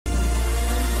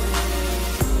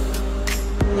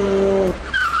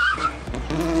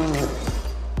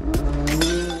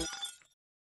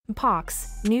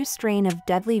Mpox, new strain of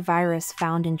deadly virus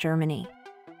found in Germany.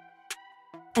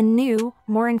 A new,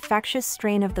 more infectious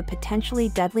strain of the potentially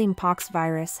deadly Mpox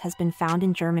virus has been found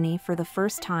in Germany for the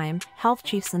first time, health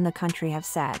chiefs in the country have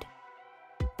said.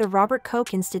 The Robert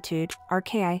Koch Institute,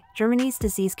 RKI, Germany's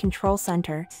disease control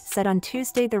center, said on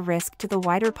Tuesday the risk to the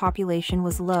wider population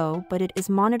was low, but it is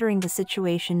monitoring the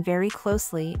situation very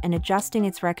closely and adjusting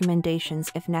its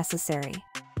recommendations if necessary.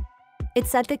 It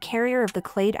said the carrier of the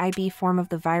clade IB form of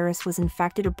the virus was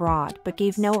infected abroad but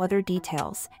gave no other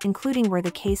details, including where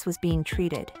the case was being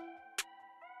treated.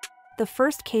 The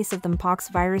first case of the Mpox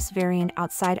virus variant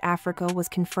outside Africa was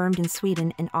confirmed in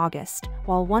Sweden in August,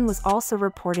 while one was also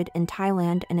reported in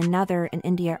Thailand and another in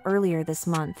India earlier this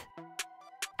month.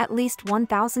 At least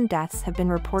 1,000 deaths have been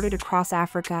reported across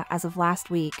Africa as of last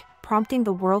week, prompting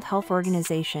the World Health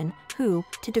Organization, WHO,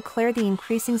 to declare the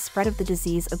increasing spread of the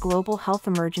disease a global health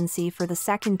emergency for the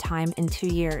second time in 2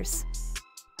 years.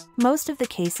 Most of the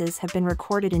cases have been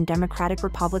recorded in Democratic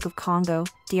Republic of Congo,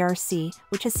 DRC,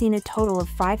 which has seen a total of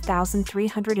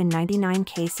 5,399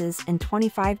 cases and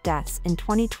 25 deaths in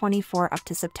 2024 up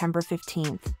to September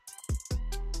 15.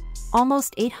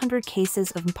 Almost 800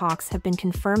 cases of Mpox have been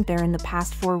confirmed there in the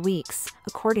past 4 weeks,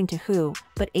 according to WHO,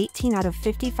 but 18 out of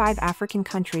 55 African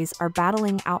countries are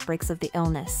battling outbreaks of the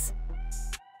illness.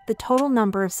 The total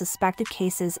number of suspected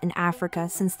cases in Africa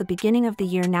since the beginning of the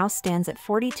year now stands at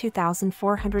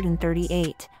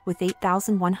 42,438, with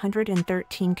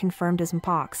 8,113 confirmed as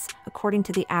Mpox, according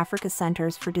to the Africa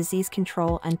Centers for Disease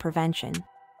Control and Prevention.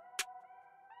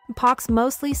 Mpox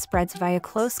mostly spreads via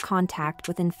close contact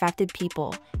with infected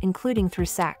people, including through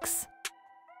sex.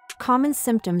 Common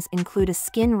symptoms include a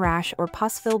skin rash or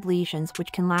pus-filled lesions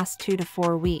which can last 2 to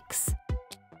 4 weeks.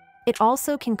 It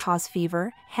also can cause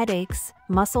fever, headaches,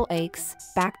 muscle aches,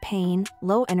 back pain,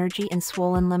 low energy and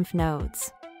swollen lymph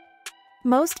nodes.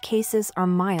 Most cases are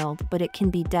mild, but it can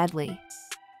be deadly.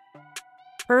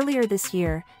 Earlier this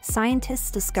year,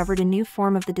 scientists discovered a new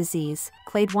form of the disease,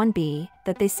 clade 1b,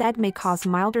 that they said may cause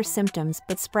milder symptoms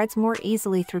but spreads more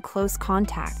easily through close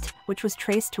contact, which was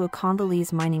traced to a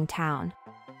Congolese mining town.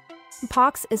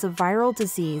 Mpox is a viral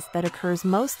disease that occurs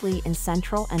mostly in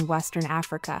Central and Western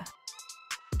Africa.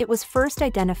 It was first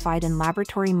identified in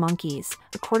laboratory monkeys,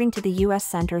 according to the U.S.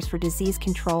 Centers for Disease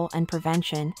Control and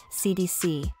Prevention,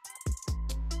 CDC.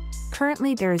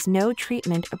 Currently, there is no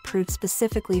treatment approved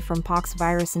specifically for Mpox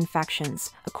virus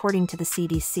infections, according to the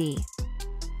CDC.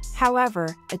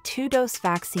 However, a 2-dose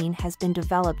vaccine has been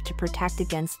developed to protect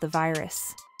against the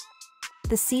virus.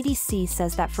 The CDC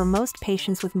says that for most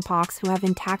patients with Mpox who have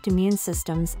intact immune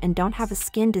systems and don't have a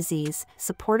skin disease,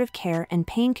 supportive care and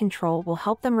pain control will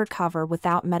help them recover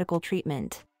without medical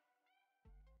treatment.